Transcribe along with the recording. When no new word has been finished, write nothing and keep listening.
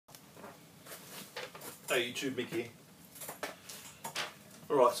Hey YouTube, Mick here.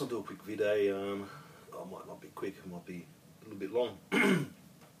 Alright, so I'll do a quick video. I might not be quick, it might be a little bit long.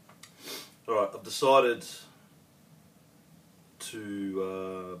 Alright, I've decided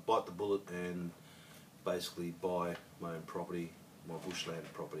to bite the bullet and basically buy my own property, my bushland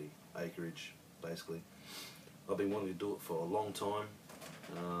property, acreage, basically. I've been wanting to do it for a long time,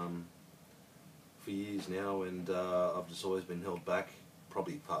 for years now, and I've just always been held back.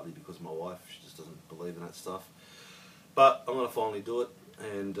 Probably partly because of my wife, she just doesn't believe in that stuff. But I'm going to finally do it,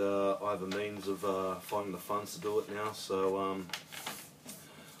 and I have a means of finding the funds to do it now, so I'm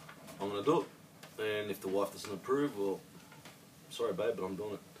going to do it. And if the wife doesn't approve, well, sorry babe, but I'm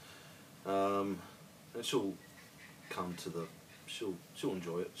doing it. And she'll come to the, she'll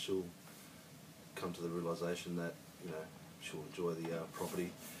enjoy it. She'll come to the realisation that, you know, she'll enjoy the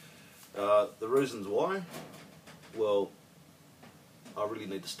property. The reasons why, well, I really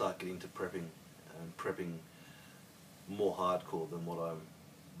need to start getting to prepping, and prepping more hardcore than what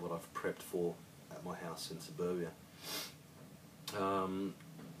I've prepped for at my house in suburbia.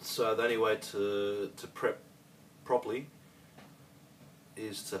 So the only way to prep properly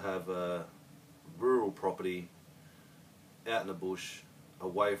is to have a rural property out in the bush,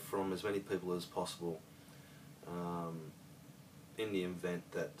 away from as many people as possible, in the event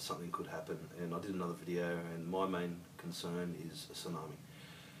that something could happen. And I did another video, and my main concern is a tsunami.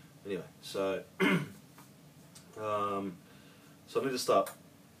 Anyway, so so I need to start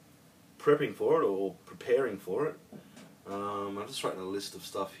prepping for it, or preparing for it. I'm just writing a list of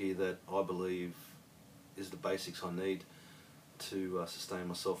stuff here that I believe is the basics I need to sustain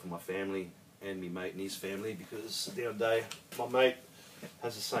myself and my family, and my mate and his family, because at the end of the day, my mate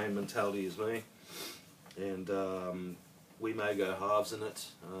has the same mentality as me, and we may go halves in it,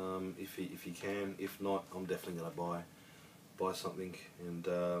 if he can. If not, I'm definitely going to buy something. And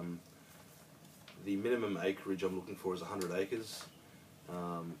the minimum acreage I'm looking for is 100 acres.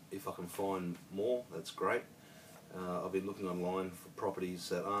 If I can find more, that's great. I've been looking online for properties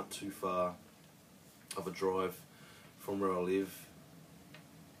that aren't too far of a drive from where I live,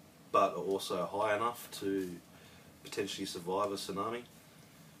 but are also high enough to potentially survive a tsunami.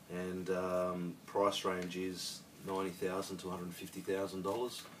 And price range is $90,000 to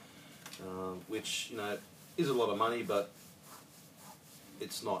 $150,000, which, you know, is a lot of money, but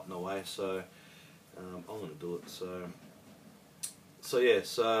it's not in a way. So I'm going to do it. So yeah.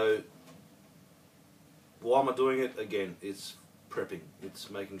 So why am I doing it? Again, it's prepping.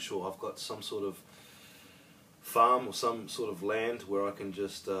 It's making sure I've got some sort of farm or some sort of land where I can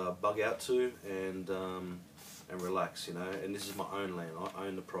just bug out to and relax, you know. And this is my own land. I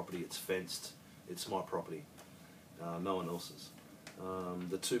own the property. It's fenced. It's my property. No one else's.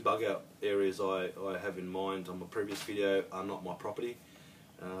 The two bug out areas I have in mind on my previous video are not my property,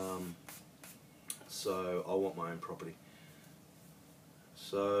 so I want my own property.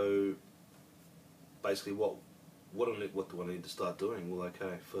 So basically, what do I need to start doing? Well,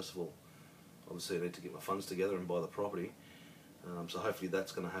 okay, first of all, obviously I need to get my funds together and buy the property. So hopefully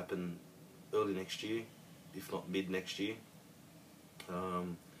that's going to happen early next year, if not mid next year.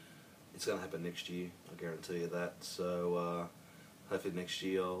 It's going to happen next year, I guarantee you that. So hopefully next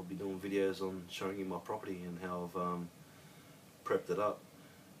year I'll be doing videos on showing you my property and how I've prepped it up.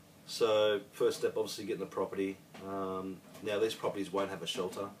 So first step, obviously getting the property. Now these properties won't have a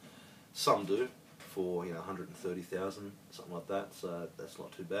shelter. Some do, for, you know, $130,000, something like that. So that's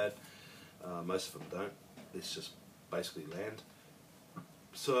not too bad. Most of them don't. It's just basically land.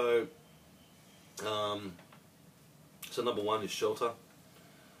 So so number one is shelter.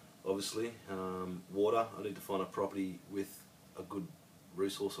 Obviously, water. I need to find a property with a good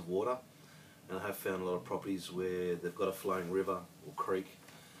resource of water, and I have found a lot of properties where they've got a flowing river or creek,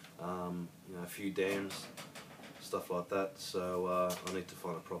 you know, a few dams, stuff like that. So I need to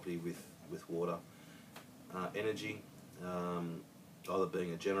find a property with water. Energy, either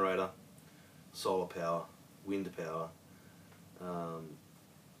being a generator, solar power, wind power,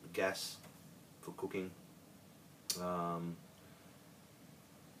 gas for cooking.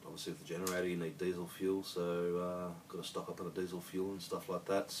 Obviously with the generator you need diesel fuel, so got to stock up on the diesel fuel and stuff like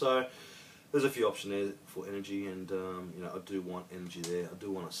that. So there's a few options there for energy, and you know, I do want energy there. I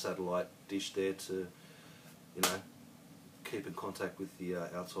do want a satellite dish there to, you know, keep in contact with the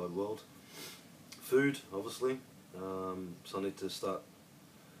outside world. Food, obviously, so I need to start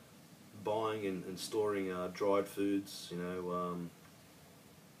buying and storing dried foods, you know,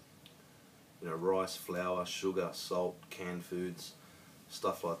 rice, flour, sugar, salt, canned foods,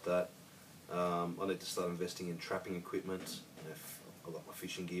 stuff like that. I need to start investing in trapping equipment. You know, I've got my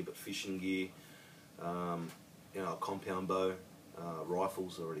fishing gear, but fishing gear, you know, a compound bow,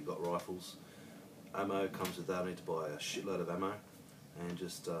 rifles. I already got rifles. ammo comes with that. I need to buy a shitload of ammo and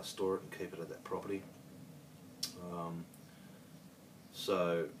just store it and keep it at that property.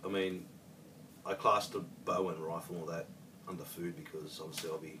 So, I mean, I classed a bow and rifle and all that under food because obviously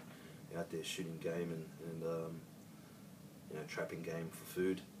I'll be out there shooting game and you know, trapping game for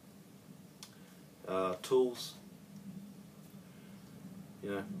food. Tools, you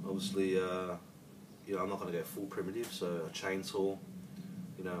know, obviously, you know, I'm not going to go full primitive, so a chainsaw,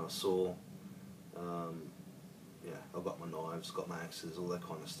 you know, a saw, yeah, I've got my knives, got my axes, all that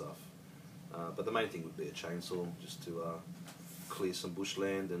kind of stuff. But the main thing would be a chainsaw, just to clear some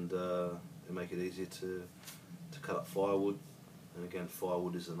bushland and make it easier to cut up firewood. And again,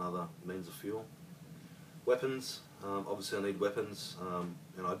 firewood is another means of fuel. Weapons, obviously I need weapons,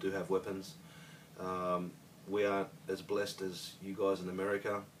 and I do have weapons. We aren't as blessed as you guys in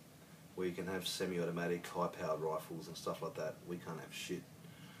America, where you can have semi-automatic, high-powered rifles and stuff like that. We can't have shit.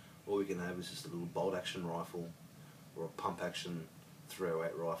 All we can have is just a little bolt-action rifle or a pump-action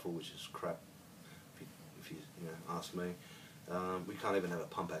 308 rifle, which is crap, if you know, ask me. We can't even have a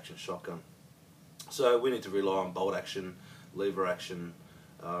pump-action shotgun. So we need to rely on bolt-action, lever-action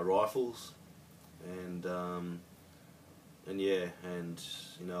rifles, and yeah, and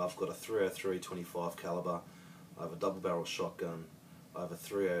you know, I've got a 303 25 caliber. I have a double-barrel shotgun. I have a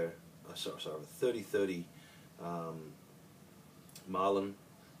 30-30 Marlin,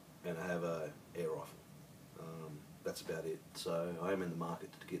 and I have a air rifle. That's about it. So I am in the market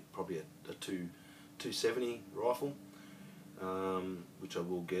to get probably a 270 rifle, which I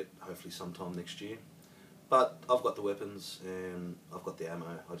will get hopefully sometime next year. But I've got the weapons and I've got the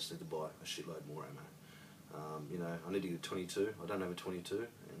ammo. I just need to buy a shitload more ammo. You know, I need to get a 22. I don't have a 22,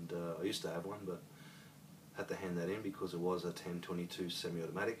 and I used to have one, but had to hand that in because it was a 10-22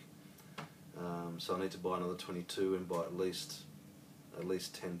 semi-automatic. So I need to buy another 22 and buy at least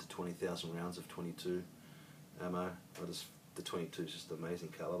 10 to 20,000 rounds of 22 ammo. The 22 is just an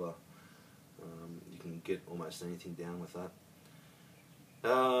amazing caliber. You can get almost anything down with that.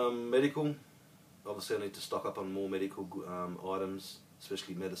 Medical. Obviously I need to stock up on more medical items,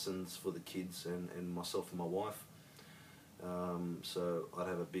 especially medicines for the kids and myself and my wife. So I'd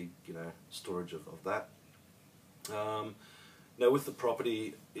have a big, you know, storage of that. Now with the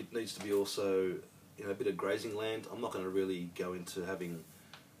property, it needs to be also, you know, a bit of grazing land. I'm not going to really go into having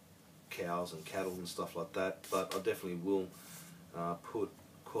cows and cattle and stuff like that, but I definitely will put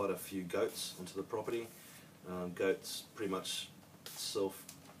quite a few goats onto the property. Goats pretty much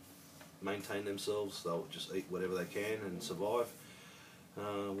self-maintain themselves. They'll just eat whatever they can and survive.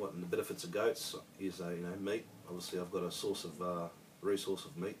 What the benefits of goats is, you know, meat. Obviously, I've got a source of resource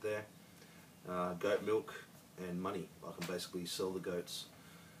of meat there. Goat milk and money. I can basically sell the goats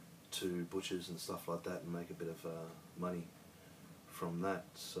to butchers and stuff like that and make a bit of money from that.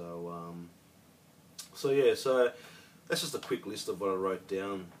 So, so yeah. So that's just a quick list of what I wrote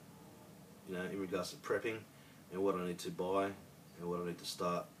down, you know, in regards to prepping and what I need to buy and what I need to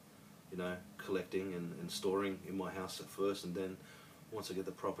start, you know, collecting and storing in my house at first, and then once I get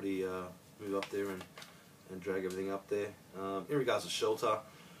the property, move up there and drag everything up there. In regards to shelter,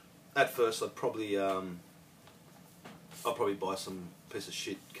 at first I'd probably buy some piece of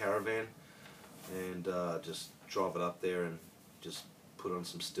shit caravan and just drive it up there and just put on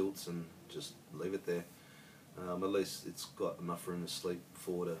some stilts and just leave it there. At least it's got enough room to sleep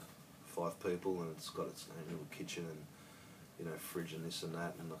 4 to 5 people, and it's got its own little kitchen and, you know, fridge and this and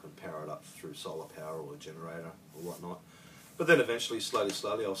that, and I can power it up through solar power or a generator or whatnot. But then eventually,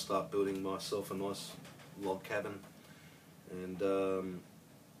 slowly, I'll start building myself a nice log cabin, and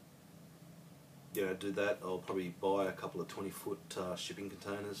you know, do that. I'll probably buy a couple of 20-foot shipping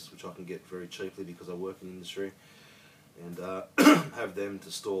containers, which I can get very cheaply because I work in the industry, and have them to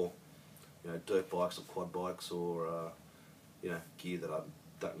store, you know, dirt bikes or quad bikes or you know, gear that I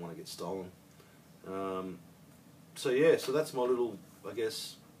don't want to get stolen. So yeah, so that's my little, I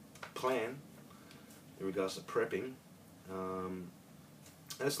guess, plan in regards to prepping. And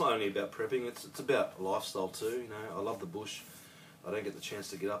it's not only about prepping, it's about lifestyle too. You know, I love the bush. I don't get the chance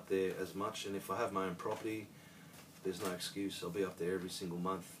to get up there as much, and if I have my own property, there's no excuse. I'll be up there every single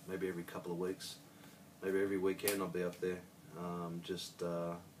month, maybe every couple of weeks, maybe every weekend I'll be up there, just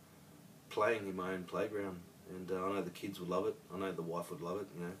playing in my own playground. And I know the kids would love it. I know the wife would love it.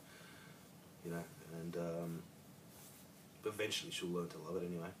 You know, and eventually she'll learn to love it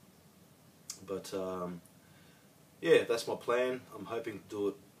anyway. But yeah, that's my plan. I'm hoping to do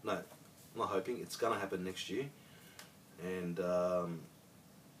it. No, I'm not hoping. It's gonna happen next year, and I'm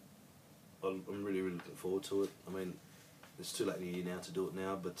really looking forward to it. I mean, it's too late in the year now to do it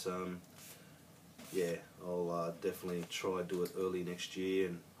now, but yeah, I'll definitely try to do it early next year,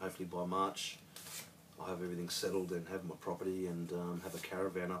 and hopefully by March I'll have everything settled and have my property and have a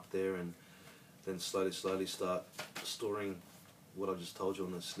caravan up there, and then slowly start storing what I just told you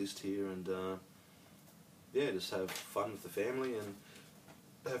on this list here, and yeah, just have fun with the family and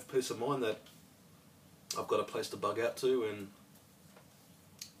have peace of mind that I've got a place to bug out to, and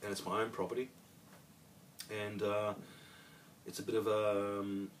it's my own property, and it's a bit of a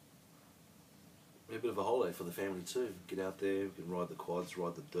holiday for the family too. Get out there, we can ride the quads,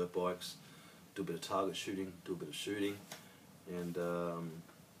 ride the dirt bikes, do a bit of target shooting, do a bit of shooting, and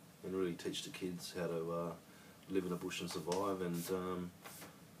really teach the kids how to live in the bush and survive, and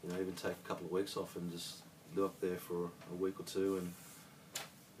you know, even take a couple of weeks off and just live up there for a week or two and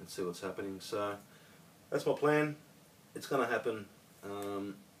see what's happening. So that's my plan. It's going to happen.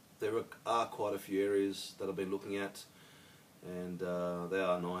 There are quite a few areas that I've been looking at, and they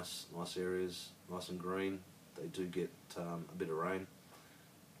are nice areas, nice and green. They do get a bit of rain.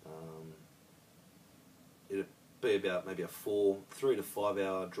 It'd be about maybe a 3 to 5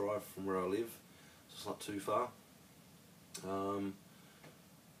 hour drive from where I live, so it's not too far. So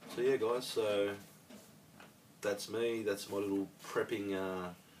yeah, guys, so that's me. That's my little prepping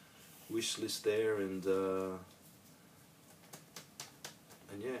wish list there, and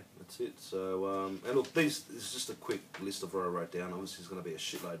yeah, that's it. So and look, this is just a quick list of what I wrote down. Obviously, there's going to be a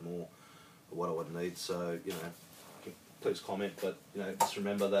shitload more of what I would need. So you know, please comment, but you know, just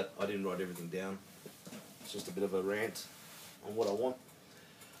remember that I didn't write everything down. It's just a bit of a rant on what I want.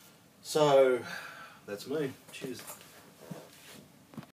 So that's me. Cheers.